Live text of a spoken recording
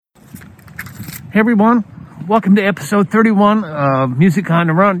Hey everyone, welcome to episode 31 of Music on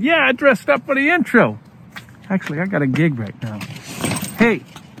the Run. Yeah, I dressed up for the intro. Actually, I got a gig right now. Hey,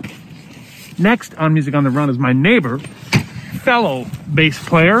 next on Music on the Run is my neighbor, fellow bass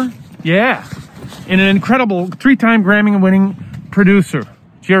player, and an incredible 3-time Grammy-winning producer,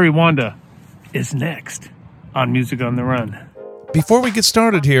 Jerry Wanda, is next on Music on the Run. Before we get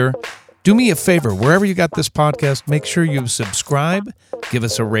started here, do me a favor, wherever you got this podcast, make sure you subscribe, give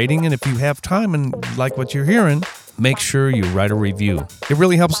us a rating, and if you have time and like what you're hearing, make sure you write a review. It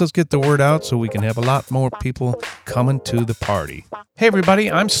really helps us get the word out so we can have a lot more people coming to the party. Hey everybody,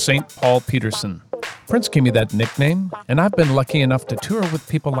 I'm St. Paul Peterson. Prince gave me that nickname, and I've been lucky enough to tour with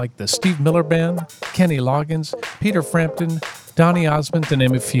people like the Steve Miller Band, Kenny Loggins, Peter Frampton, Donny Osmond, to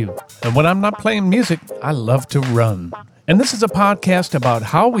name a few. And when I'm not playing music, I love to run. And this is a podcast about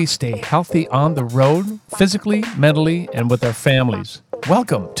how we stay healthy on the road, physically, mentally, and with our families.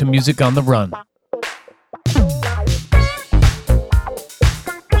 Welcome to Music on the Run.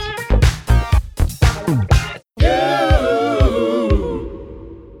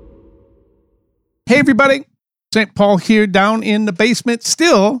 Hey everybody, St. Paul here down in the basement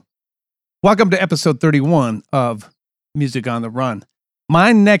still. Welcome to episode 31 of Music on the Run.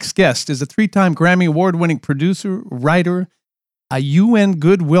 My next guest is a 3-time Grammy Award-winning producer, writer, a UN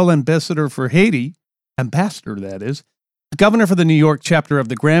Goodwill Ambassador for Haiti, ambassador that is, governor for the New York chapter of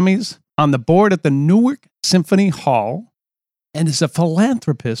the Grammys, on the board at the Newark Symphony Hall, and is a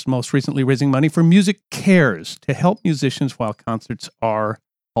philanthropist, most recently raising money for Music Cares to help musicians while concerts are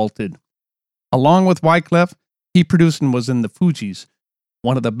halted. Along with Wyclef, he produced and was in the Fugees,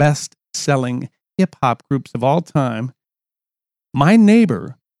 one of the best-selling hip-hop groups of all time. My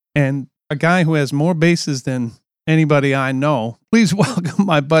neighbor, and a guy who has more basses than anybody I know. Please welcome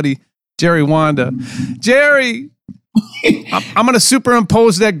my buddy, Jerry Wanda. Jerry, I'm going to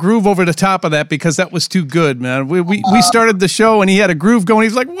superimpose that groove over the top of that because that was too good, man. We started the show and he had a groove going.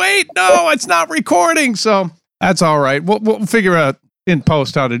 He's like, wait, no, it's not recording. So that's all right. We'll figure out in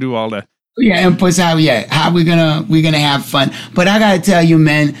post how to do all that. Yeah, and plus how we're gonna have fun. But I gotta tell you,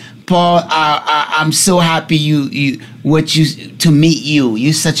 man, Paul, I'm so happy to meet you.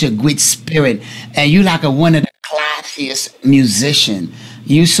 You're such a great spirit, and you're like one of the classiest musician.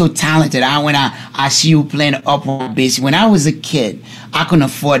 You're so talented. When I see you playing upright bass. When I was a kid, I couldn't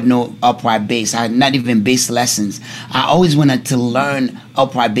afford no upright bass. I had not even bass lessons. I always wanted to learn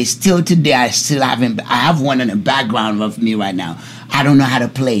upright bass. Till today, I have one in the background of me right now. I don't know how to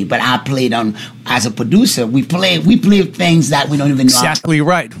play, but I played as a producer. We play things that we don't even know. Exactly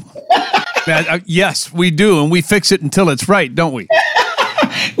right. Yes, we do, and we fix it until it's right, don't we?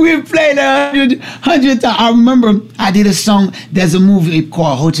 We played 100 times. I remember I did a song. There's a movie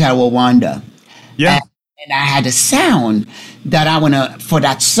called Hotel Rwanda. Yeah. And I had a sound that I want to, for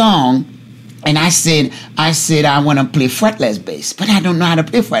that song. And I said I want to play fretless bass, but I don't know how to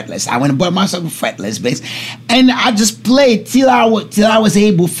play fretless. I went and bought myself a fretless bass, and I just played till I was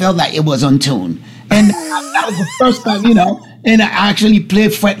able, felt like it was on tune. And that was the first time, and I actually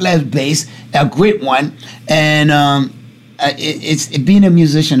played fretless bass, a great one. And it's being a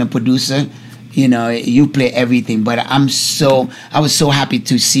musician, a producer. You play everything, but I was so happy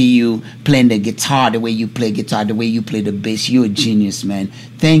to see you playing the guitar, the way you play guitar, the way you play the bass. You're a genius, man.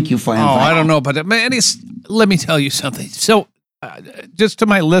 Thank you for inviting me. I don't know about that, man. Let me tell you something. So, just to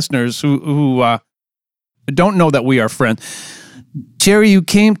my listeners who don't know that we are friends, Jerry, you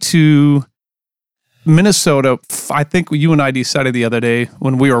came to Minnesota. I think you and I decided the other day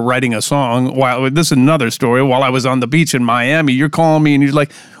when we were writing a song. This is another story. While I was on the beach in Miami, you're calling me and you're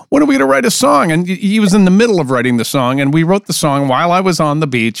like, when are we going to write a song? And he was in the middle of writing the song, and we wrote the song while I was on the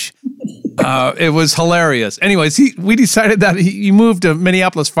beach. It was hilarious. Anyways, we decided that he moved to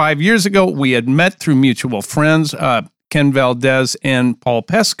Minneapolis 5 years ago. We had met through mutual friends, Ken Valdez and Paul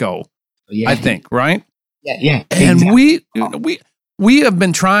Pesco, I think, right? Yeah. And we have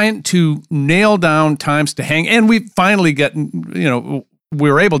been trying to nail down times to hang, and we finally we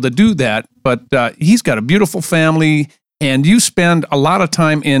were able to do that. But he's got a beautiful family. And you spend a lot of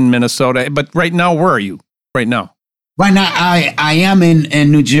time in Minnesota, but right now, where are you right now? Right now, I am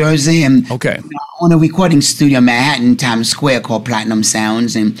in New Jersey, and okay. On a recording studio in Manhattan, Times Square, called Platinum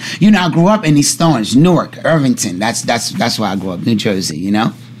Sounds. And I grew up in East Orange, Newark, Irvington. That's where I grew up, New Jersey.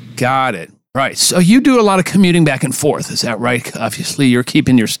 Got it. Right. So you do a lot of commuting back and forth. Is that right? Obviously, you're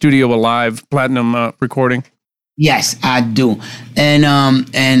keeping your studio alive, Platinum Recording. Yes, I do.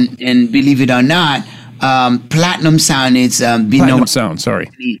 And believe it or not, Platinum Sound is been Platinum around. Sound, sorry.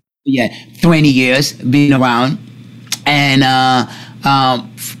 20 years been around, and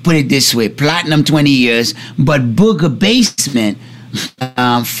put it this way: Platinum 20 years, but Booger Basement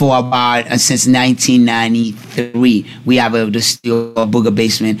for about since 1993. We have the studio Booger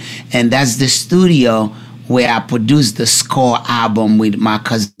Basement, and that's the studio where I produced the Score album with my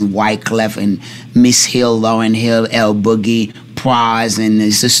cousin Wyclef and Miss Hill, Lauren Hill, L Boogie, Praz, and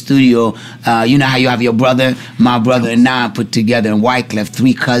it's a studio. You know how you have your brother, my brother, and I put together, and Wyclef,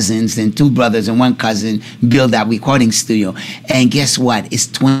 3 cousins and 2 brothers and 1 cousin build that recording studio. And guess what? It's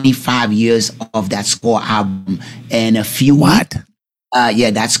 25 years of that Score album, and a few What?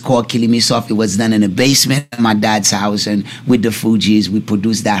 Yeah, that's called Killing Me Soft. It was done in the basement of my dad's house, and with the Fugees, we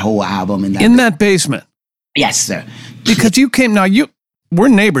produced that whole album In that basement. Yes, sir. Because you came now. We're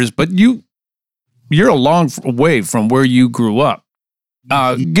neighbors, but you're a long way from where you grew up.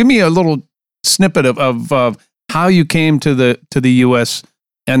 Give me a little snippet of how you came to the U.S.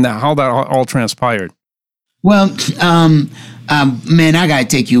 and how that all transpired. Well, man, I gotta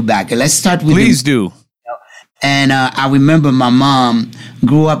take you back. Let's start with. Please do. And I remember my mom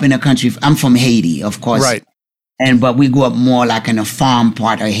grew up in a country. I'm from Haiti, of course. Right. But we grew up more like in a farm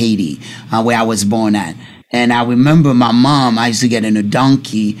part of Haiti, where I was born at. And I remember my mom, I used to get in a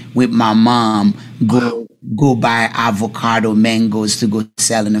donkey with my mom, go buy avocado, mangoes to go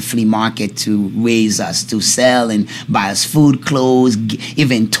sell in the flea market to raise us, to sell and buy us food, clothes,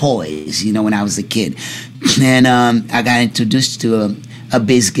 even toys, when I was a kid. And I got introduced to a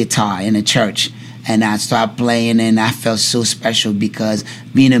bass guitar in a church. And I started playing, and I felt so special because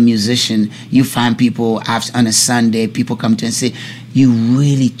being a musician, you find people on a Sunday, people come to you and say, "You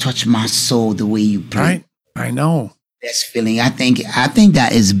really touch my soul the way you play." Right. I know. Best feeling. I think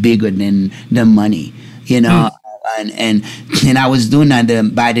that is bigger than the money, And I was doing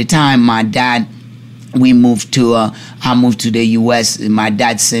that. By the time my dad, I moved to the U.S. My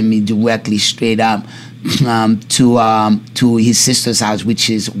dad sent me directly straight up to his sister's house, which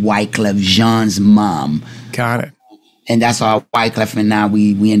is Wyclef Jean's mom. Got it. And that's how Wyclef and I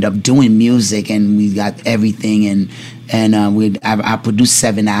we end up doing music, and we got everything, and I produced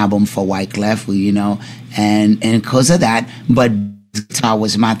 7 albums for Wyclef, and because of that, but guitar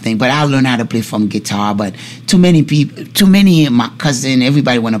was my thing. But I learned how to play from guitar, but too many my cousin,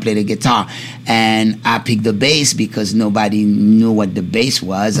 everybody want to play the guitar, and I picked the bass because nobody knew what the bass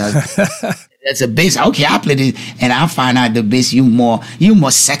was. That's a bass. Okay, I played it, and I find out the bass. You more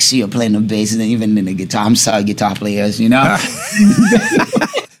sexier playing the bass than even in the guitar. I'm sorry, guitar players. You're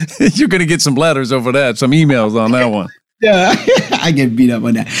gonna get some letters over that, some emails on that one. Yeah, I get beat up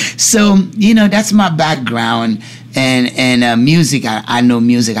on that. So that's my background, and music. I know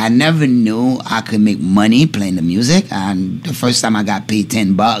music. I never knew I could make money playing the music. And the first time I got paid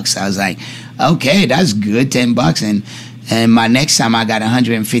 $10, I was like, okay, that's good, $10, and my next time I got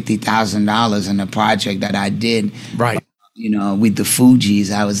 $150,000 in a project that I did, right? With the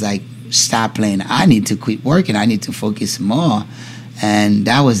Fugees, I was like, stop playing. I need to quit working. I need to focus more, and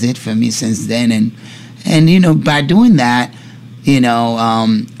that was it for me since then. And by doing that,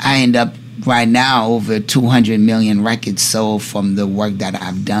 I end up right now over 200 million records sold from the work that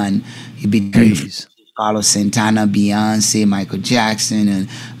I've done. Between Carlos Santana, Beyonce, Michael Jackson, and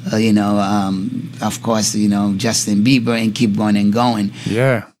of course, Justin Bieber, and keep going and going.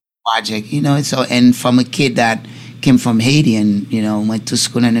 Yeah. Project, so, and from a kid that came from Haiti and, went to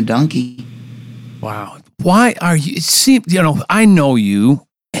school in a donkey. Wow. Why are you, I know you,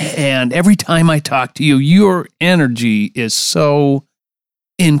 and every time I talk to you, your energy is so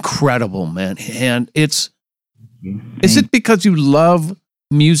incredible, man. And is it because you love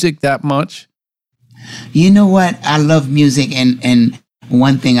music that much? You know what? I love music, and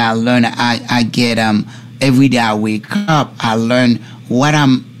one thing I learn, I get every day I wake up, I learn what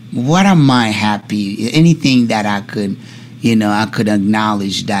am I happy? Anything that I could, I could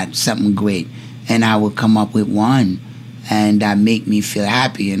acknowledge that something great, and I would come up with one, and that make me feel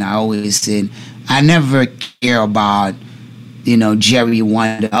happy. And I always said, I never care about, Jerry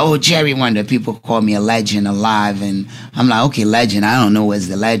Wonder. Oh, Jerry Wonder. People call me a legend alive, and I'm like, okay, legend. I don't know what's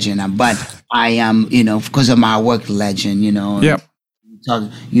the legend, but I am, because of my work, legend. Yep.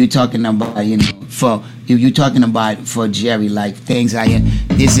 You talking about, you're talking about for Jerry, like things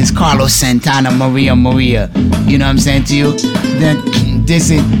this is Carlos Santana, Maria. You know what I'm saying to you? Then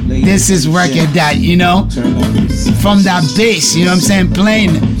this is record that, from that bass, you know what I'm saying,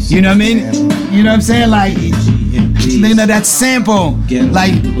 playing, you know what I mean? You know what I'm saying? Like, that sample,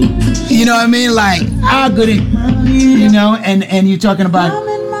 like, you know what I mean? Like, how good it, and you're talking about,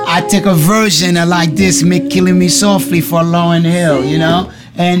 I take a version of like this, Killing Me Softly for Lauryn Hill,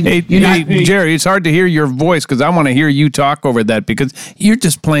 And hey, Jerry, it's hard to hear your voice because I want to hear you talk over that because you're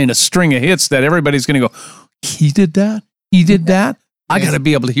just playing a string of hits that everybody's going to go, he did that? He did that? I got to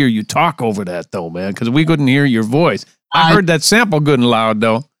be able to hear you talk over that, though, man, because we couldn't hear your voice. I heard that sample good and loud,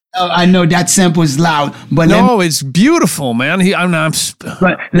 though. I know that sample is loud, but it's beautiful, man.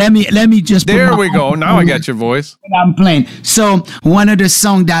 But let me just. There we go. Now I got your voice. I'm playing. So one of the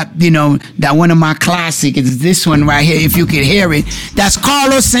songs that that one of my classic is this one right here. If you could hear it, that's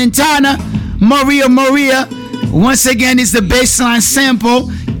Carlos Santana, Maria Maria. Once again, it's the bassline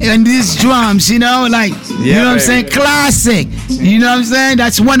sample and these drums. You know what I'm saying? Classic. You know what I'm saying?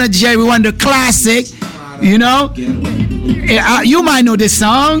 That's one of Jerry Wonder classic. You know, you might know this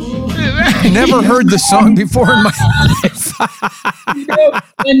song. Never heard the song before in my life.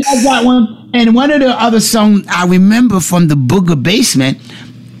 And I got one. And one of the other songs I remember from the Booger Basement.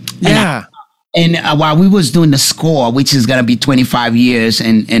 Yeah. And while we was doing the score, which is gonna be 25 years,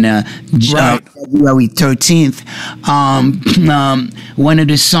 in February 13th, one of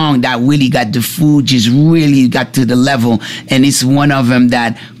the songs that really got the Fugees really got to the level, and it's one of them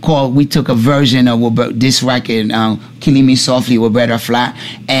that we took a version of this record, "Killing Me Softly" with Roberta Flack,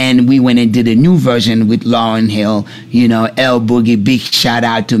 and we went and did a new version with Lauryn Hill. L Boogie, big shout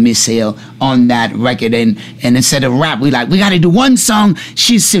out to Miss Hill on that record, and instead of rap, we got to do one song.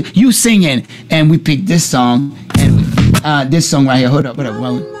 You singing. And we picked this song, and this song right here. Hold up.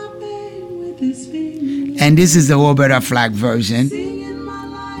 And this is the Roberta Flack version.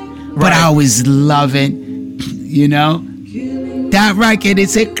 But I always love it, That record,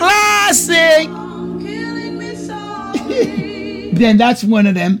 it's a classic. Then that's one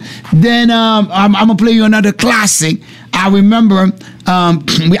of them. Then I'm gonna play you another classic. I remember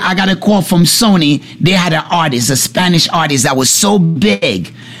I got a call from Sony. They had an artist, a Spanish artist that was so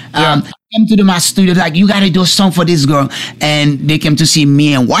big. Came to my studio, like, you got to do a song for this girl. And they came to see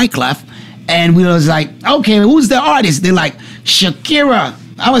me and Wyclef. And we was like, okay, who's the artist? They're like, Shakira.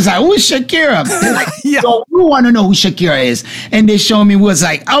 I was like, who's Shakira? They're like, so we want to know who Shakira is. And they showed me, was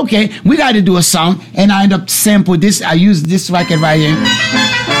like, okay, we got to do a song. And I ended up sampling this. I used this record right here.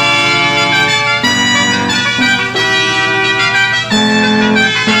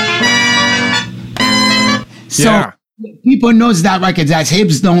 So people knows that record, that's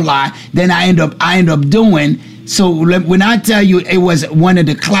Hips Don't Lie. Then I end up doing. So when I tell you it was one of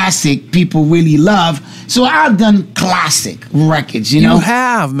the classic people really love, so I've done classic records. You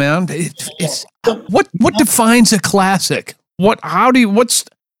have, man. It's what defines a classic? What's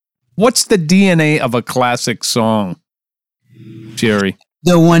the DNA of a classic song, Jerry?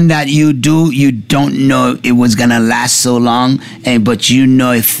 The one that you don't know it was gonna last so long, but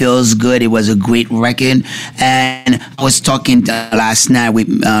it feels good. It was a great record. And I was talking last night with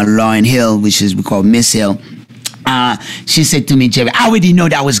Lauryn Hill, which is called Miss Hill. She said to me, Jerry, I already know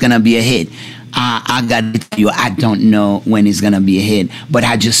that was gonna be a hit. I got to tell you, I don't know when it's gonna be a hit, but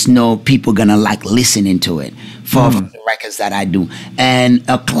I just know people gonna like listening to it for the records that I do. And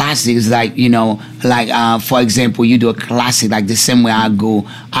a classic is like, for example, you do a classic like the same way I go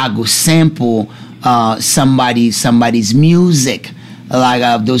sample somebody's music.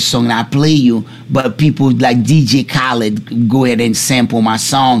 Like those songs I play you, but people like DJ Khaled go ahead and sample my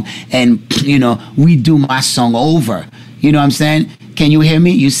song, and we do my song over. You know what I'm saying? Can you hear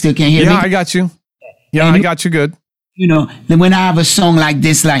me? You still can't hear me? Yeah, I got you. Yeah, I got you good. Then when I have a song like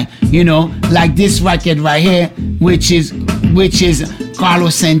this, like this record right here, which is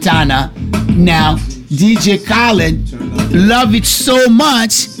Carlos Santana. Now, DJ Khaled love it so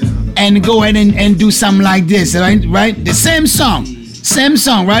much and go ahead and do something like this, right? The same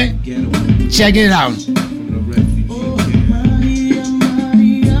song, right? Check it out.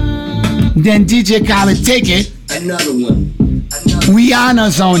 Then DJ Khaled take it. Another one.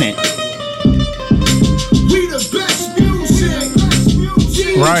 Rihanna's on it. We the best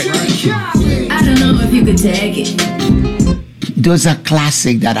music. Right. I don't know if you could take it. Those are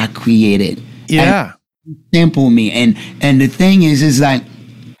classic that I created. Yeah. And sample me. And the thing is like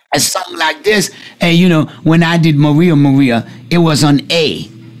a song like this, and when I did Maria Maria, it was on A.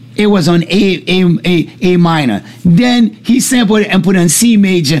 It was on A minor. Then he sampled it and put on C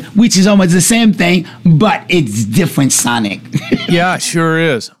major, which is almost the same thing, but it's different sonic. Yeah, sure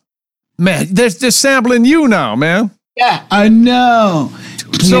is. Man, they're sampling you now, man. Yeah, I know.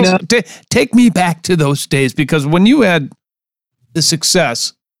 So take me back to those days, because when you had the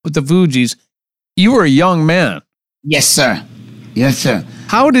success with the Fugees, you were a young man. Yes, sir. Yes, sir.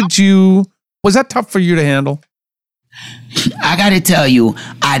 Was that tough for you to handle? I got to tell you,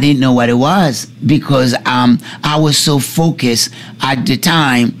 I didn't know what it was, because I was so focused at the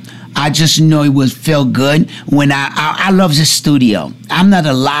time. I just know it felt good when I love the studio. I'm not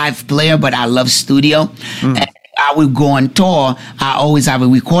a live player, but I love studio. And I I would go on tour, I always have a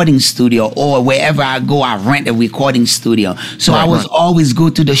recording studio, or wherever I go, I rent a recording studio. So I was always go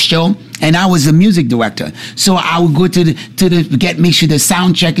to the show, and I was a music director. So I would go to the make sure the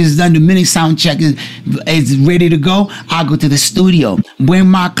sound check is done, the minute sound check is ready to go. I go to the studio, bring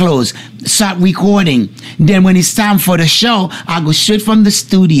my clothes, start recording. Then when it's time for the show, I go straight from the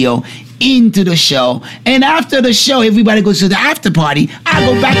studio into the show, and after the show, everybody goes to the after party. I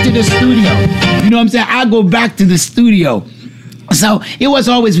go back to the studio. You know what I'm saying? I go back to the studio. So it was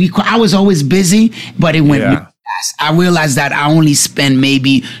always I was always busy, but it went really fast. I realized that I only spent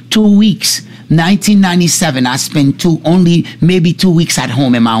maybe 2 weeks. 1997, I spent maybe 2 weeks at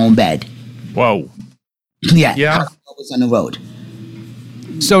home in my own bed. Whoa. Yeah. Yeah. I was on the road.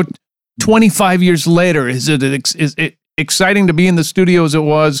 So 25 years later, is it exciting to be in the studio as it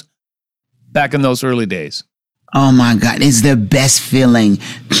was back in those early days? Oh my God, it's the best feeling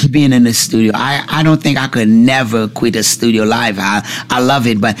being in the studio. I don't think I could never quit a studio live. I love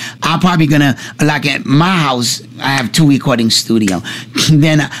it, but I'm probably gonna, like at my house, I have 2 recording studio.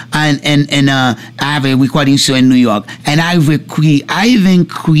 Then I have a recording studio in New York, and I even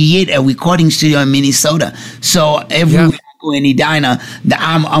create a recording studio in Minnesota. So everywhere I go, any diner,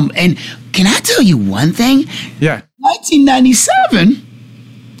 and can I tell you one thing? Yeah. 1997,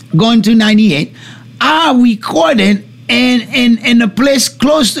 going to 98. I recorded in a place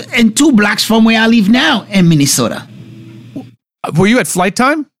close to, in 2 blocks from where I live now in Minnesota. Were you at Flight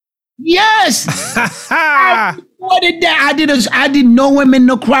Time? Yes. I recorded that. I did No Women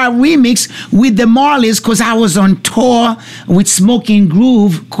No Cry remix with the Marleys because I was on tour with Smoking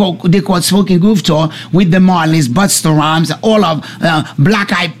Groove. They called Smoking Groove tour with the Marleys, Busta Rhymes, all of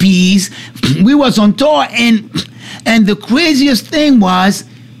Black Eyed Peas. We was on tour, and the craziest thing was,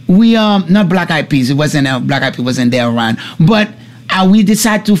 we not Black Eyed Peas. It wasn't Black Eyed Peas wasn't there around, but we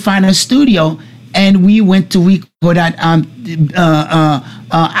decided to find a studio, and we went to record at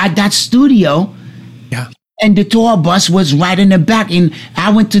that studio. Yeah. And the tour bus was right in the back, and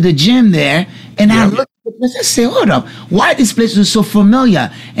I went to the gym there, and I looked at the place. I said, "Hold up, why this place was so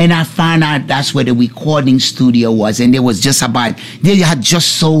familiar?" And I found out that's where the recording studio was, and it was they had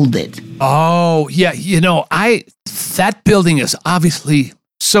just sold it. Oh yeah, that building is obviously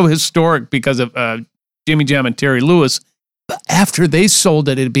so historic because of Jimmy Jam and Terry Lewis. After they sold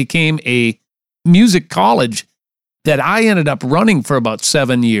it, it became a music college that I ended up running for about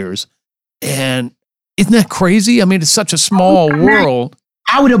 7 years. And isn't that crazy? I mean, it's such a small world.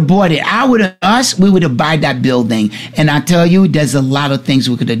 I would have bought it. We would have bought that building. And I tell you, there's a lot of things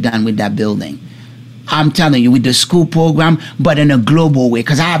we could have done with that building. I'm telling you, with the school program, but in a global way,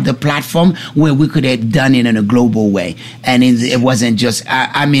 because I have the platform where we could have done it in a global way. And it wasn't just,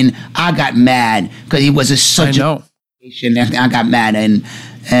 I got mad because it was such a, I got mad and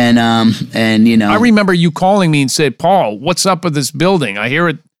I remember you calling me and said, "Paul, what's up with this building? I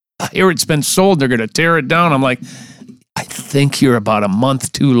hear it's been sold. They're going to tear it down." I'm like, I think you're about a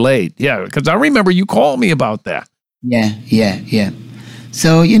month too late. Yeah, because I remember you called me about that. Yeah.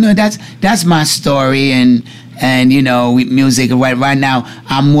 So, that's my story, and with music right now,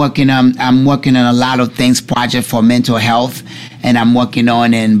 I'm working on a lot of things, project for mental health, and I'm working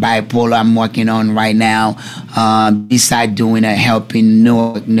on in bipolar. I'm working on right now, beside doing a help in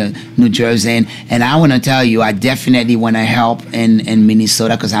New Jersey, and I want to tell you, I definitely want to help in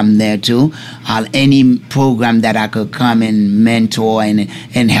Minnesota because I'm there too. Any program that I could come and mentor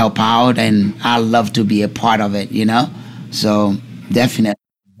and help out, and I love to be a part of it. So. Definitely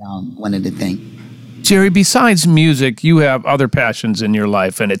one of the things. Jerry, besides music, you have other passions in your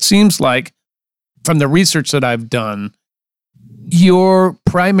life, and it seems like from the research that I've done, your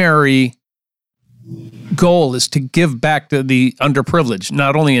primary goal is to give back to the underprivileged,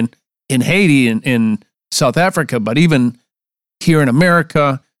 not only in Haiti and in South Africa, but even here in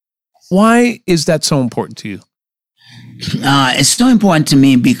America. Why is that so important to you? It's so important to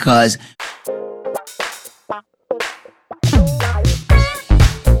me because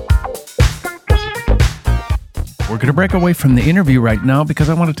We're going to break away from the interview right now because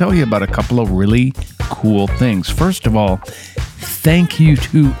I want to tell you about a couple of really cool things. First of all, thank you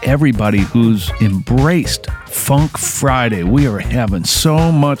to everybody who's embraced Funk Friday. We are having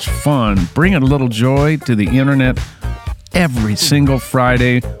so much fun bringing a little joy to the internet every single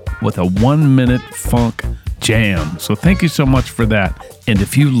Friday with a 1-minute funk jam. So thank you so much for that. And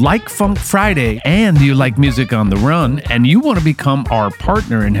if you like Funk Friday and you like Music on the Run and you want to become our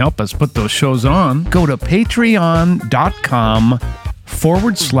partner and help us put those shows on, go to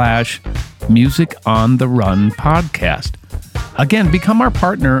patreon.com/Music on the Run podcast. Again, become our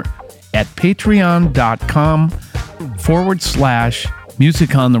partner at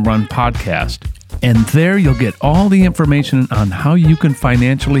patreon.com/Music on the Run podcast. And there you'll get all the information on how you can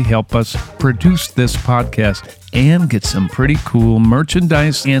financially help us produce this podcast and get some pretty cool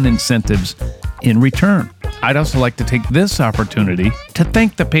merchandise and incentives in return. I'd also like to take this opportunity to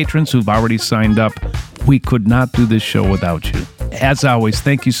thank the patrons who've already signed up. We could not do this show without you. As always,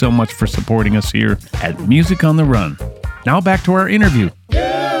 thank you so much for supporting us here at Music on the Run. Now back to our interview.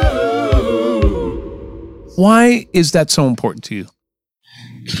 Why is that so important to you?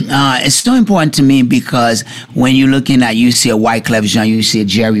 It's so important to me because when you're looking at, you see a Wyclef Jean, you see a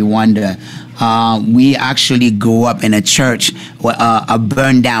Jerry Wonder. We actually grew up in a church, a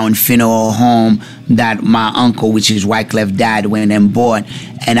burned down funeral home that my uncle, which is Wyclef dad, went and bought.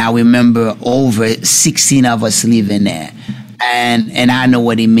 And I remember over 16 of us living there. And I know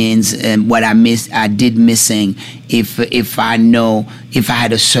what it means and what I did missing if I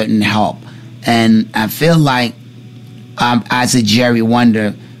had a certain help. And I feel like as a Jerry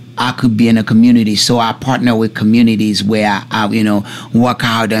Wonder, I could be in a community. So I partner with communities where I work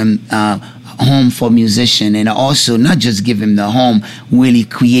out home for musician, and also not just give him the home, really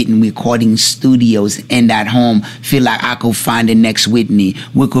creating recording studios in that home. Feel like I could find the next Whitney,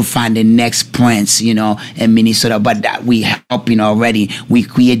 we could find the next Prince, in Minnesota. But that we helping already, we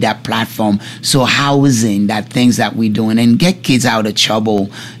create that platform. So housing, that things that we're doing, and get kids out of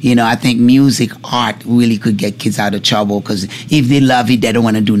trouble. I think music, art really could get kids out of trouble, because if they love it, they don't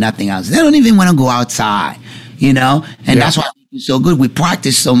want to do nothing else. They don't even want to go outside, and that's why it's so good. We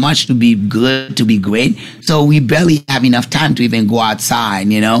practice so much to be good, to be great. So we barely have enough time to even go outside,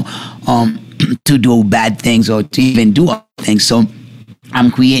 to do bad things or to even do other things. So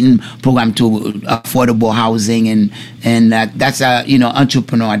I'm creating program to affordable housing, and that's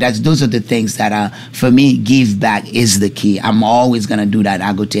entrepreneur. Those are the things that for me, give back is the key. I'm always gonna do that.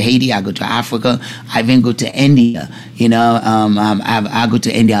 I go to Haiti, I go to Africa, I even go to India. I go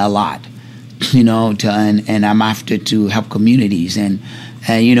to India a lot. And I'm after to help communities. And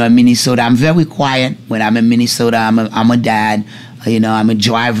in Minnesota, I'm very quiet. When I'm in Minnesota, I'm a dad. I'm a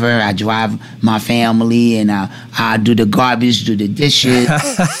driver. I drive my family, and I do the garbage, do the dishes.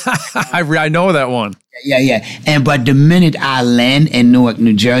 I know that one. Yeah. But the minute I land in Newark,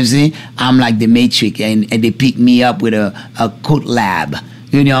 New Jersey, I'm like the Matrix, and they pick me up with a coat lab.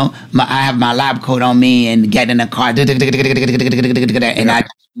 I have my lab coat on me and get in a car, and I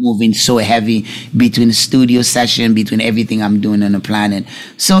moving so heavy between the studio session, between everything I'm doing on the planet.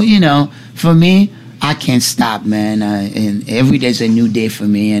 So, for me, I can't stop, man. And every day's a new day for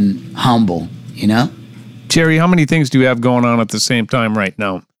me, and humble, Jerry, how many things do you have going on at the same time right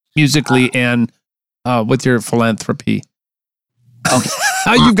now, musically and with your philanthropy? Okay.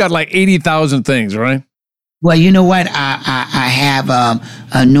 You've got like 80,000 things, right? Well, you know what? I have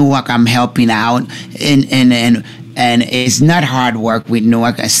a Newark I'm helping out, and it's not hard work with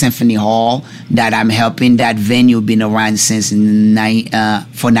Newark, a symphony hall that I'm helping. That venue been around since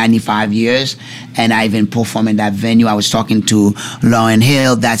for 95 years, and I've been performing that venue. I was talking to Lauren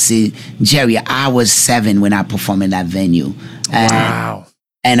Hill. That's it, Jerry. I was 7 when I performed in that venue. Wow.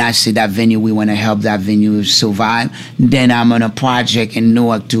 And I see that venue, we want to help that venue survive. Then I'm on a project in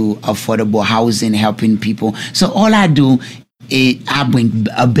Newark to affordable housing, helping people. So all I do is I bring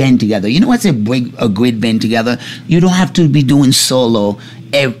a band together. You know what's a great band together? You don't have to be doing solo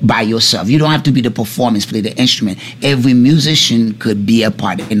by yourself. You don't have to be the performance, play the instrument. Every musician could be a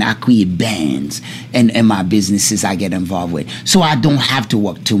part, and I create bands and my businesses I get involved with. So I don't have to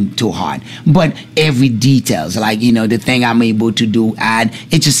work too hard. But every details, like, the thing I'm able to do,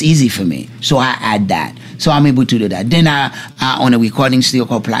 it's just easy for me. So I add that. So I'm able to do that. Then I on a recording studio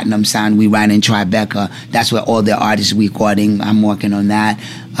called Platinum Sound, we ran in Tribeca. That's where all the artists recording. I'm working on that.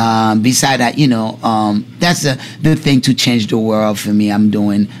 Beside that, that's the thing to change the world for me. I'm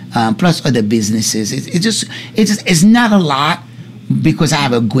doing plus other businesses. It's not a lot, because I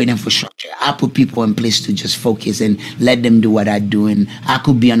have a great infrastructure. I put people in place to just focus and let them do what I do. And I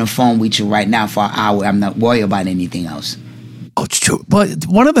could be on the phone with you right now for an hour. I'm not worried about anything else. Oh, it's true. But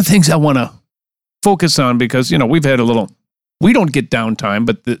one of the things I want to focus on, because, we've had we don't get downtime,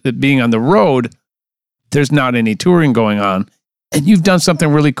 but the being on the road, there's not any touring going on. And you've done something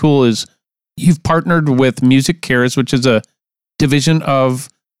really cool, is you've partnered with Music Cares, which is a division of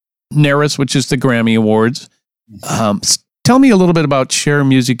NARAS, which is the Grammy Awards. Tell me a little bit about Share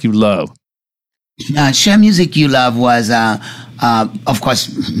Music You Love. Share Music You Love was, of course,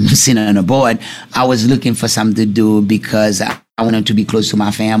 sitting on a board. I was looking for something to do because I wanted to be close to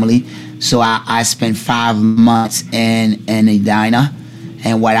my family. So I spent 5 months in a diner,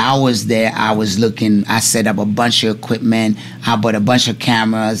 And while I was there, I set up a bunch of equipment. I bought a bunch of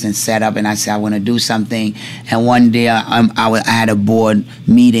cameras and set up, and I said, I want to do something. And one day I had a board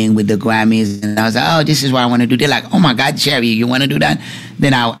meeting with the Grammys, and I was like, oh, this is what I want to do. They're like, oh my God, Jerry, you want to do that?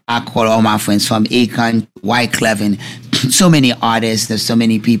 Then I called all my friends from Akon, Wyclef, and so many artists, there's so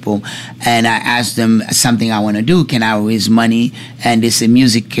many people, and I asked them something I want to do. Can I raise money? And they said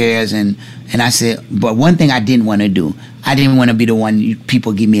Music Cares, and I said, but one thing I didn't want to do, I didn't want to be the one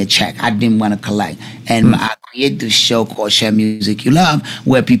people give me a check. I didn't want to collect, and I created this show called Share Music You Love,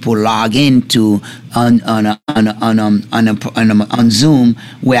 where people log into on Zoom,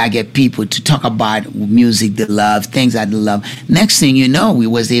 where I get people to talk about music they love, things that they love. Next thing you know, I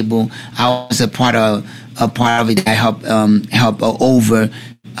was a part of it. I helped over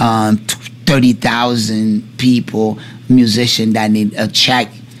 30,000 people, musicians that need a check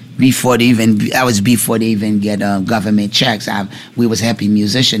before they even get government checks. We was helping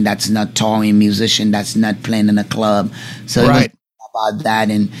musician that's not touring, musician that's not playing in a club. So right. It was about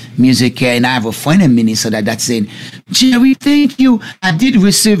that and Music Care. And I have a friend in Minnesota that said, Jerry, thank you. I did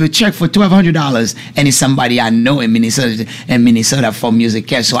receive a check for $1,200, and it's somebody I know in Minnesota for Music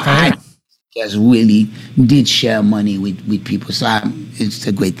Care. So I just really did share money with people. So it's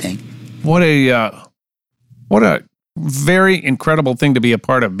a great thing. What a very incredible thing to be a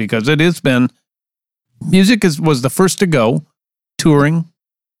part of, because it has been, music was the first to go, touring,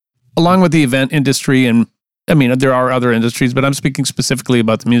 along with the event industry. And I mean, there are other industries, but I'm speaking specifically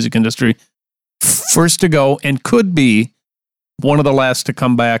about the music industry. First to go, and could be one of the last to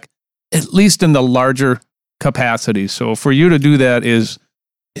come back, at least in the larger capacity. So for you to do that is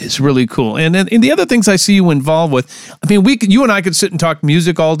really cool. And then the other things I see you involved with, I mean, you and I could sit and talk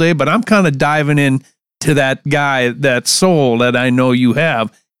music all day, but I'm kind of diving in to that guy, that soul that I know you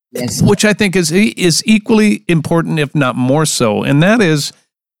have, Yes. which I think is equally important, if not more so. And that is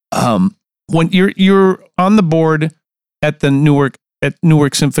when you're on the board at Newark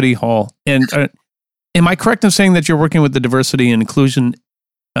Symphony Hall. And am I correct in saying that you're working with the diversity and inclusion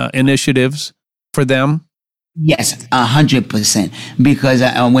initiatives for them? Yes, 100%. Because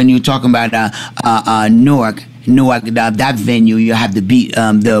when you're talking about Newark, that venue, you have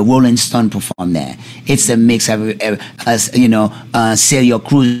the Rolling Stone perform there. It's a mix of Celia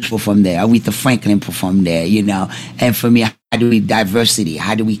Cruz perform there, Aretha Franklin perform there, And for me, how do we diversity?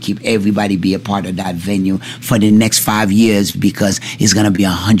 How do we keep everybody be a part of that venue for the next 5 years? Because it's gonna be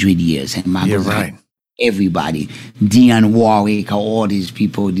 100 years. And You're right. Everybody, Dionne Warwick, all these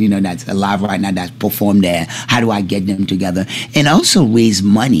people, that's alive right now that perform there. How do I get them together? And also raise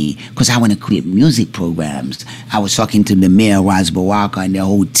money, because I want to create music programs. I was talking to the mayor, Ras Baraka, and their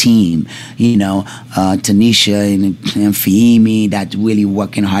whole team, Tanisha and Fahimi, that really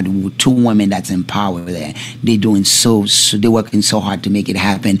working hard. 2 women that's in power there. They're doing they're working so hard to make it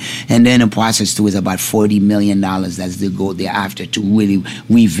happen. And then the process too is about $40 million. That's the goal thereafter, to really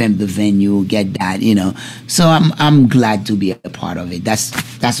revamp the venue, get that, So I'm glad to be a part of it. That's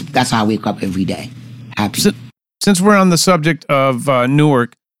how I wake up every day. Happy. Since we're on the subject of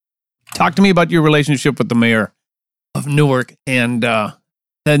Newark, talk to me about your relationship with the mayor of Newark and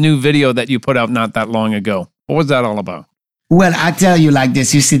that new video that you put out not that long ago. What was that all about? Well, I tell you like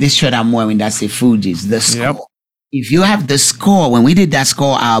this. You see this shirt I'm wearing, that's the Fugees, the score. Yep. If you have the score, when we did that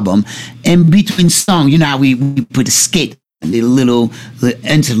score album, in between songs, how we put a skit, the little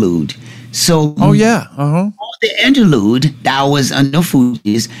interlude. So all the interlude that was on the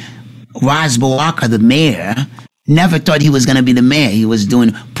Fugees, Ras Baraka, the mayor, never thought he was going to be the mayor. He was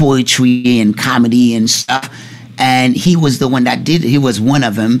doing poetry and comedy and stuff. And he was the one that did it. He was one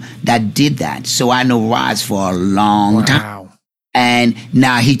of them that did that. So I know Ras for a long time. And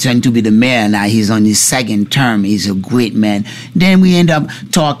now he turned to be the mayor. Now he's on his second term. He's a great man. Then we end up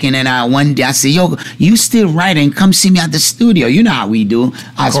talking, and one day I say, yo, you still writing? Come see me at the studio. You know how we do.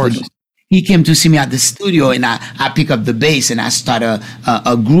 Of course. He came to see me at the studio, and I pick up the bass and I start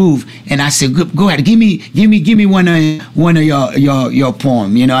a groove, and I said, go ahead, give me one of your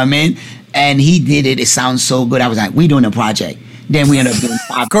poem, you know what I mean? And he did it. It sounds so good. I was like, we doing a project. Then we ended up doing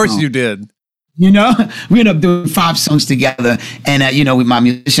 5 Of course songs. you did. We ended up doing 5 songs together, and with my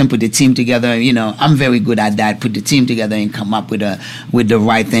musician, put the team together. I'm very good at that. Put the team together and come up with the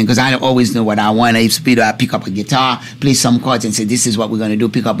right thing, because I always know what I want. I pick up a guitar, play some chords, and say, "This is what we're gonna do."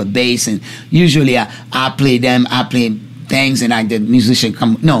 Pick up a bass, and usually I play them. I play things, and the musician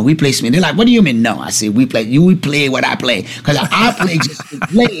come. No, we play Smith. They're like, "What do you mean?" No, I say, "We play. You play what I play, because I play just to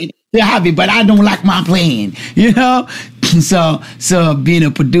play it. They're happy, but I don't like my playing. So being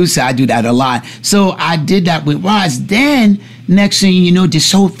a producer, I do that a lot. So I did that with Ras. Then next thing you know,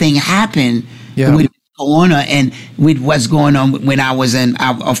 this whole thing happened with honor and with what's going on when I was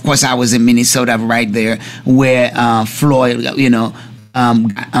of course I was in Minnesota right there where Floyd,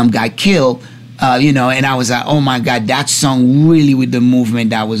 got killed, and I was like, oh my God, that song really with the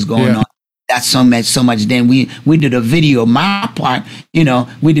movement that was going on. That song meant so much. Then we did a video, my part,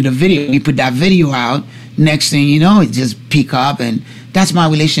 we did a video, we put that video out. Next thing you know, it just pick up, and that's my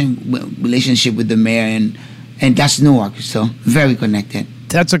relationship with the mayor, and that's Newark, so very connected.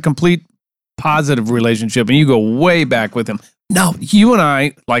 That's a complete positive relationship, and you go way back with him. Now, you and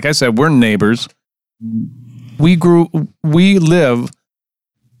I, like I said, we're neighbors. We live,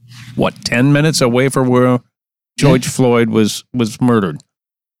 10 minutes away from where George Floyd was murdered.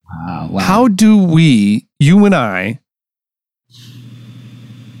 Wow. How do you and I,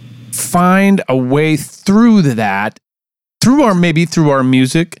 find a way through that, through our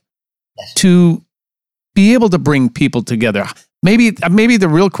music, to be able to bring people together? Maybe the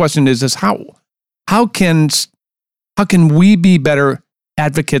real question is how can we be better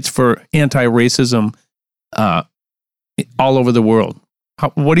advocates for anti-racism all over the world?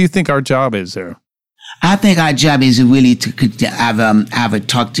 What do you think our job is there? I think our job is really to have a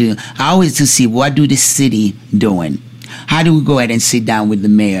talk to. I always to see what do the city doing. How do we go ahead and sit down with the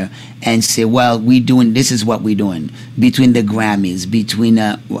mayor and say, well, this is what we're doing between the Grammys, between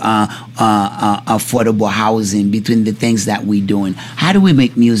affordable housing, between the things that we're doing. How do we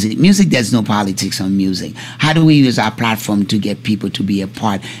make music? Music, there's no politics on music. How do we use our platform to get people to be a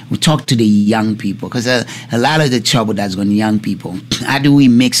part? We talk to the young people, because a lot of the trouble that's going to young people. How do we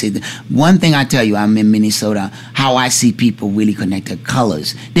mix it? One thing I tell you, I'm in Minnesota, how I see people really connected,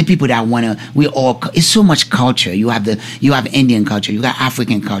 colors. The people that it's so much culture. You have Indian culture, you got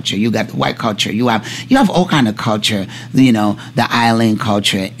African culture, you got the white culture, you have all kind of culture, the island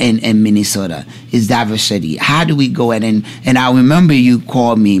culture in Minnesota is diversity. How do we go ahead and I remember you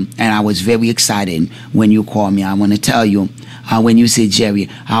called me, and I was very excited when you called me. I want to tell you, when you say, Jerry,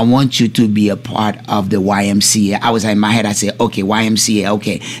 I want you to be a part of the YMCA. I was in my head, I said, okay, YMCA,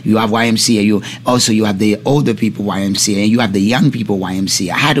 okay. You have YMCA, you have the older people YMCA, and you have the young people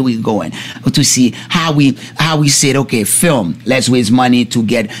YMCA. How do we go in to see how we said, okay, film, let's raise money to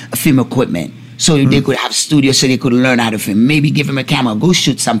get film equipment. So they could have studios, so they could learn how to film. Maybe give them a camera, go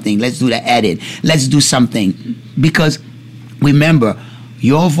shoot something. Let's do the edit. Let's do something. Because remember,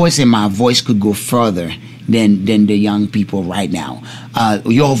 your voice and my voice could go further than the young people right now.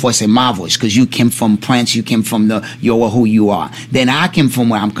 Your voice and my voice, because you came from Prince, you came from you're who you are. Then I came from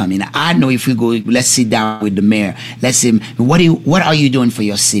where I'm coming. I know if we go, let's sit down with the mayor. Let's say, what are you doing for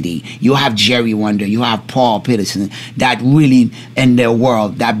your city? You have Jerry Wonder, you have Paul Peterson, that really in their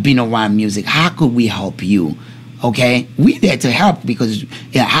world, that been around music. How could we help you? Okay, we're there to help, because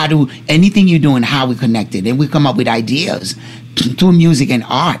anything you're doing, how we connected, and we come up with ideas through music and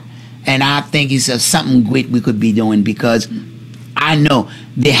art. And I think it's something great we could be doing, because I know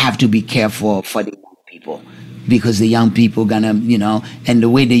they have to be careful for the young people, because the young people gonna, and the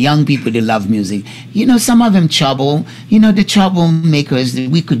way the young people, they love music. Some of them the troublemakers,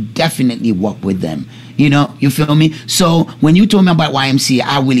 we could definitely work with them. You feel me? So when you told me about YMCA,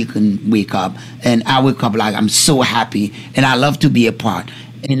 I really couldn't wake up. And I wake up like I'm so happy, and I love to be a part.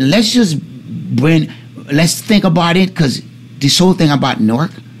 And let's think about it, because this whole thing about Newark,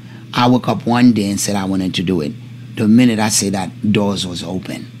 I woke up one day and said I wanted to do it. The minute I said that, doors was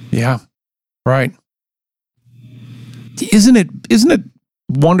open. Yeah, right. Isn't it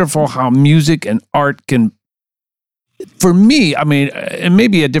wonderful how music and art can, for me, I mean, it may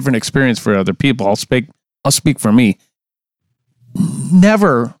be a different experience for other people. I'll speak for me.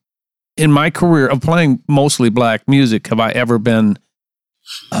 Never in my career of playing mostly black music have I ever been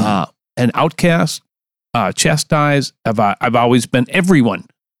an outcast, chastised. I've always been everyone.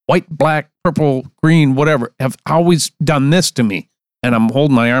 White, black, purple, green, whatever, have always done this to me. And I'm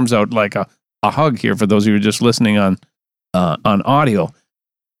holding my arms out like a hug here for those of you who are just listening on audio.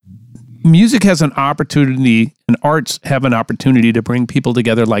 Music has an opportunity, and arts have an opportunity to bring people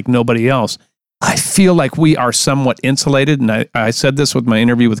together like nobody else. I feel like we are somewhat insulated, and I said this with my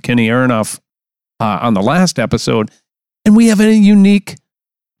interview with Kenny Aronoff on the last episode, and we have a unique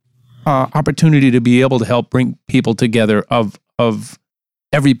opportunity to be able to help bring people together of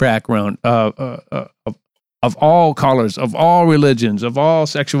every background, of all colors, of all religions, of all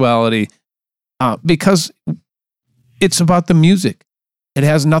sexuality, because it's about the music. It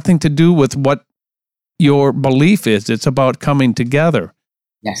has nothing to do with what your belief is. It's about coming together.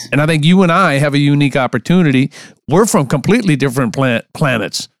 Yes. And I think you and I have a unique opportunity. We're from completely different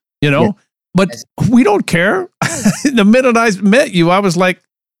planets, yes. But we don't care. The minute I met you, I was like,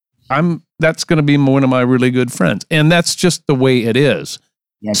 that's going to be one of my really good friends. And that's just the way it is.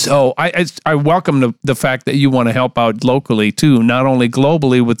 Yes. So I welcome the fact that you want to help out locally too, not only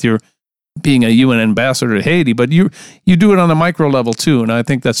globally with your being a UN ambassador to Haiti, but you do it on a micro level too, and I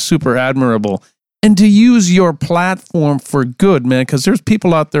think that's super admirable. And to use your platform for good, man, because there's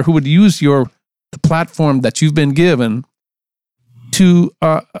people out there who would use the platform that you've been given to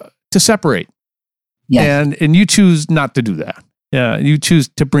separate. Yes. And you choose not to do that. Yeah, you choose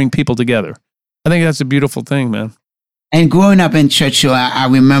to bring people together. I think that's a beautiful thing, man. And growing up in church, I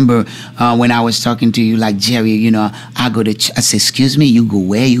remember when I was talking to you, like, Jerry, you know, I go to church. I said, excuse me, you go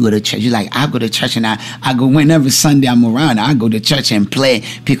where? You go to church? You're like, I go to church, and I go whenever Sunday I'm around. I go to church and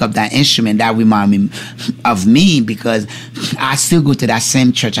pick up that instrument. That remind me of me, because I still go to that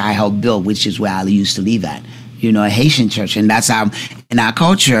same church I helped build, which is where I used to live at. You know, a Haitian church. And that's how, in our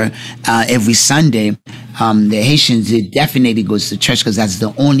culture, every Sunday, the Haitians, they definitely goes to church, because that's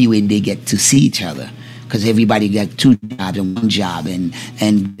the only way they get to see each other. Because everybody got 2 jobs and 1 job. And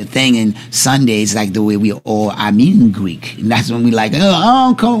the thing in Sundays, like the way we all, I mean Greek. And that's when we like, oh,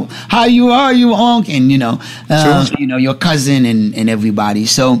 uncle, how you are, you uncle? And, Sure. you know, your cousin and everybody.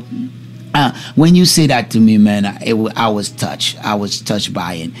 So when you say that to me, man, I was touched. I was touched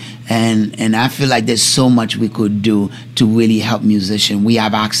by it. And I feel like there's so much we could do to really help musicians. We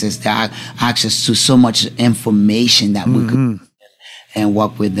have access to so much information that we could and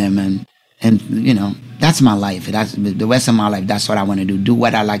work with them. And you know, that's my life. That's the rest of my life. That's what I want to do. Do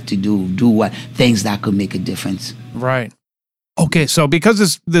what I like to do. Do what things that could make a difference. Right. Okay, so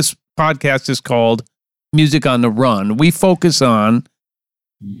because this podcast is called Music on the Run, we focus on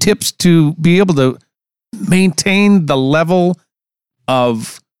tips to be able to maintain the level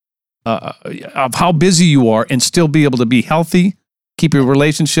of how busy you are and still be able to be healthy, keep your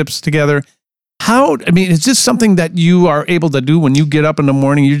relationships together. Is this something that you are able to do when you get up in the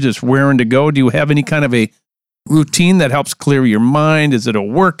morning, you're just raring to go? Do you have any kind of a routine that helps clear your mind? Is it a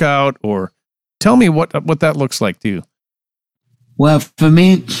workout? Or tell me what that looks like to you. Well, for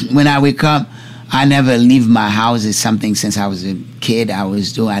me, when I wake up, I never leave my house. It's something since I was a kid I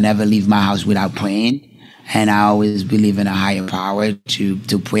always do. I never leave my house without praying. And I always believe in a higher power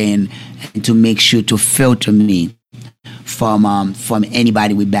to pray and to make sure to filter me from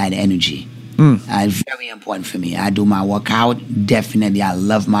anybody with bad energy. Very important for me. I do my workout. Definitely, I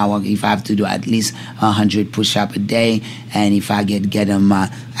love my work. If I have to do at least 100 push-ups a day, and if I get them, I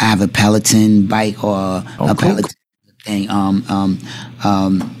have a Peloton bike or a Peloton thing,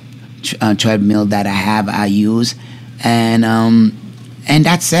 treadmill that I use, and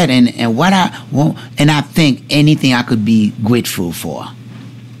that's it. And what I think anything I could be grateful for.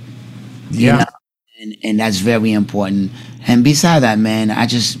 Yeah. You know? And that's very important. And beside that, man, I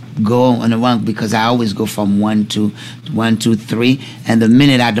just go on a run, because I always go from 1 to 3. And the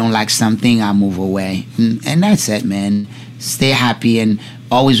minute I don't like something, I move away. And that's it, man. Stay happy, and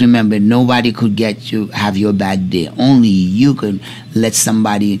always remember, nobody could get you have your bad day. Only you could let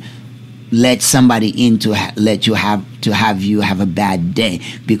somebody in to let you have a bad day,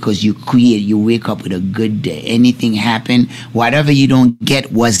 because you wake up with a good day. Anything happen, whatever you don't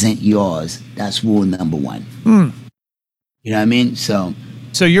get wasn't yours. That's rule number 1. You know what I mean? So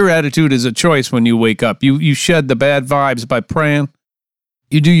your attitude is a choice when you wake up. You shed the bad vibes by praying.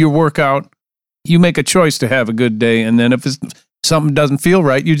 You do your workout. You make a choice to have a good day, and then if something doesn't feel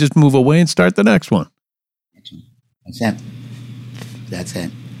right, you just move away and start the next one. That's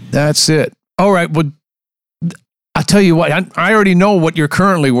it. That's it. All right. Well, I'll tell you what, I already know what you're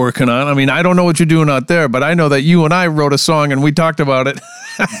currently working on. I mean, I don't know what you're doing out there, but I know that you and I wrote a song and we talked about it.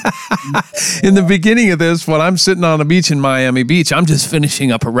 In the beginning of this, when I'm sitting on the beach in Miami Beach, I'm just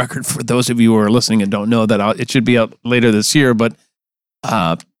finishing up a record for those of you who are listening and don't know that it should be out later this year. But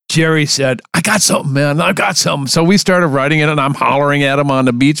Jerry said, I got something, man. I got something. So we started writing it, and I'm hollering at him on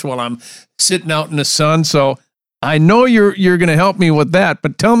the beach while I'm sitting out in the sun. So I know you're going to help me with that,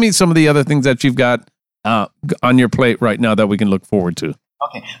 but tell me some of the other things that you've got on your plate right now that we can look forward to.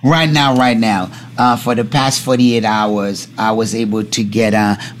 Okay. Right now, for the past 48 hours, I was able to get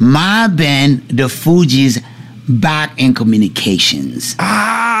my band, the Fugees, back in communications.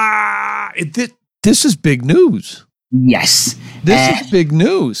 This is big news. Yes. This is big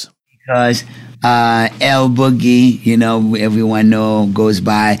news. Because L Boogie, you know, everyone goes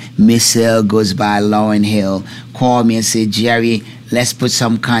by Missile, goes by Lauryn Hill, called me and said, Jerry, let's put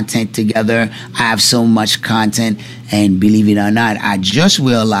some content together. I have so much content, and believe it or not, I just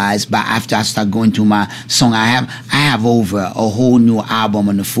realized, but after I start going through my song, I have over a whole new album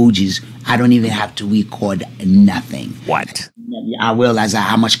on the Fugees. I don't even have to record nothing. What? I realize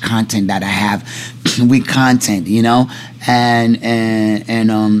how much content that I have with content, you know, and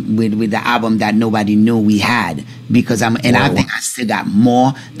with the album that nobody knew we had, because I think I still got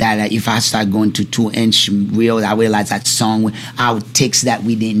more that if I start going to 2-inch reels, I realize that song outtakes that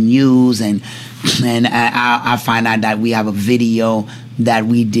we didn't use, and I find out that we have a video that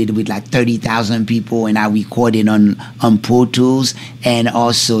we did with like 30,000 people, and I recorded on Pro Tools, and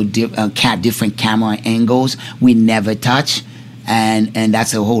also different camera angles we never touch, and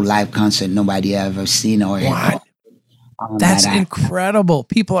that's a whole live concert nobody ever seen or Wow. That's incredible.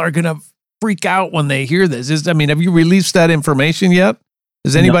 People are gonna freak out when they hear this. Have you released that information yet?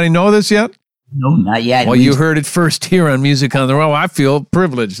 Does anybody know this yet? No, not yet. Well, you heard it first here on Music on the Run. I feel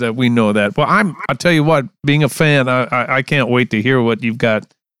privileged that we know that. Well, I'll tell you what, being a fan, I can't wait to hear what you've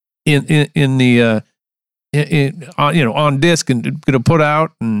got on disc and going to put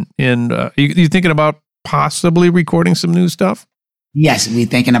out. And you thinking about possibly recording some new stuff? Yes, we're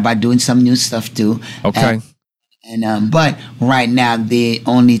thinking about doing some new stuff too. Okay. But right now they're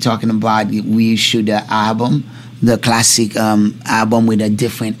only talking about we shoot the album, the classic album with a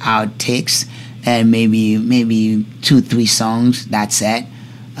different outtakes, and maybe 2-3 songs. That's it,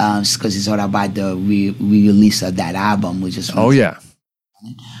 because it's all about the re-release of that album, which is yeah.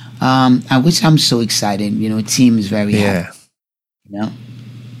 Which I'm so excited. You know, team is very happy. You know.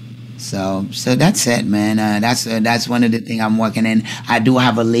 So that's it, man. That's one of the things I'm working in. I do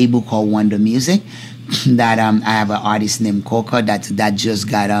have a label called Wonder Music that I have an artist named Coca that just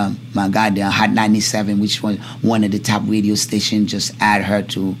got the Hot 97, which was one of the top radio stations, just add her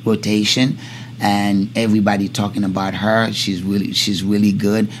to rotation, and everybody talking about her. She's really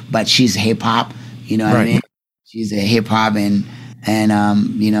good, but she's hip hop. You know what I mean? She's a hip hop and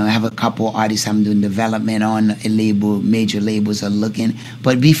I have a couple artists I'm doing development on a label. Major labels are looking,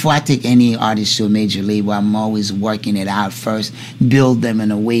 but before I take any artist to a major label, I'm always working it out first, build them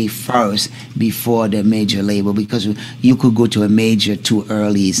in a way first before the major label, because you could go to a major too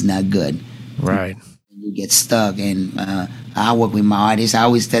early, it's not good. Right. You get stuck, and I work with my artists. I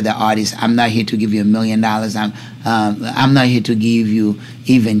always tell the artists, I'm not here to give you $1 million. I'm not here to give you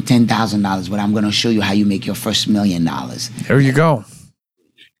even $10,000, but I'm going to show you how you make your first $1 million. There you go.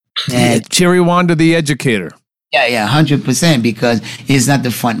 And Jerry Wanda, the educator. Yeah, 100%, because it's not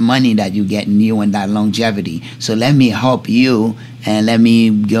the front money that you get in you and that longevity. So let me help you, and let me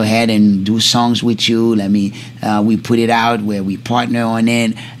go ahead and do songs with you. Let me, we put it out where we partner on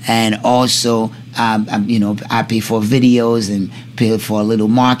it, and also, I pay for videos and pay for a little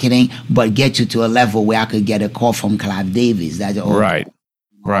marketing, but get you to a level where I could get a call from Clive Davis. That's right.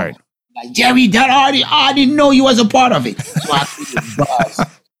 Like, Jerry, I didn't know you was a part of it. So I feel buzz.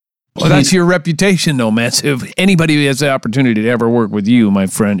 Well, that's your reputation, though, man. So if anybody who has the opportunity to ever work with you, my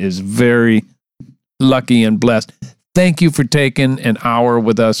friend, is very lucky and blessed. Thank you for taking an hour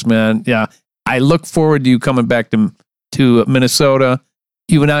with us, man. Yeah, I look forward to you coming back to Minnesota.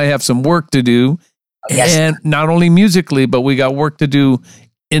 You and I have some work to do, and not only musically, but we got work to do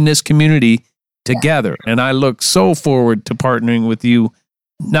in this community together. And I look so forward to partnering with you,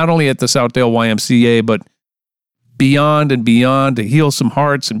 not only at the Southdale YMCA, but beyond and beyond, to heal some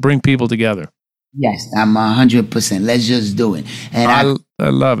hearts and bring people together. Yes, I'm 100%. Let's just do it. And I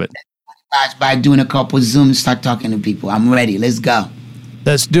love it. By doing a couple Zooms, start talking to people. I'm ready. Let's go.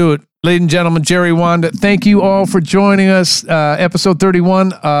 Let's do it. Ladies and gentlemen, Jerry Wanda, thank you all for joining us. Episode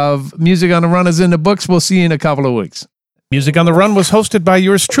 31 of Music on the Run is in the books. We'll see you in a couple of weeks. Music on the Run was hosted by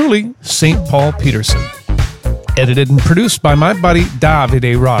yours truly, St. Paul Peterson. Edited and produced by my buddy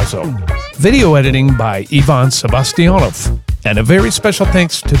Davide Razzo. Video editing by Ivan Sebastianov. And a very special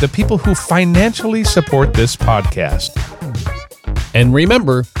thanks to the people who financially support this podcast. And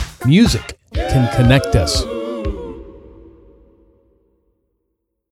remember, music can connect us.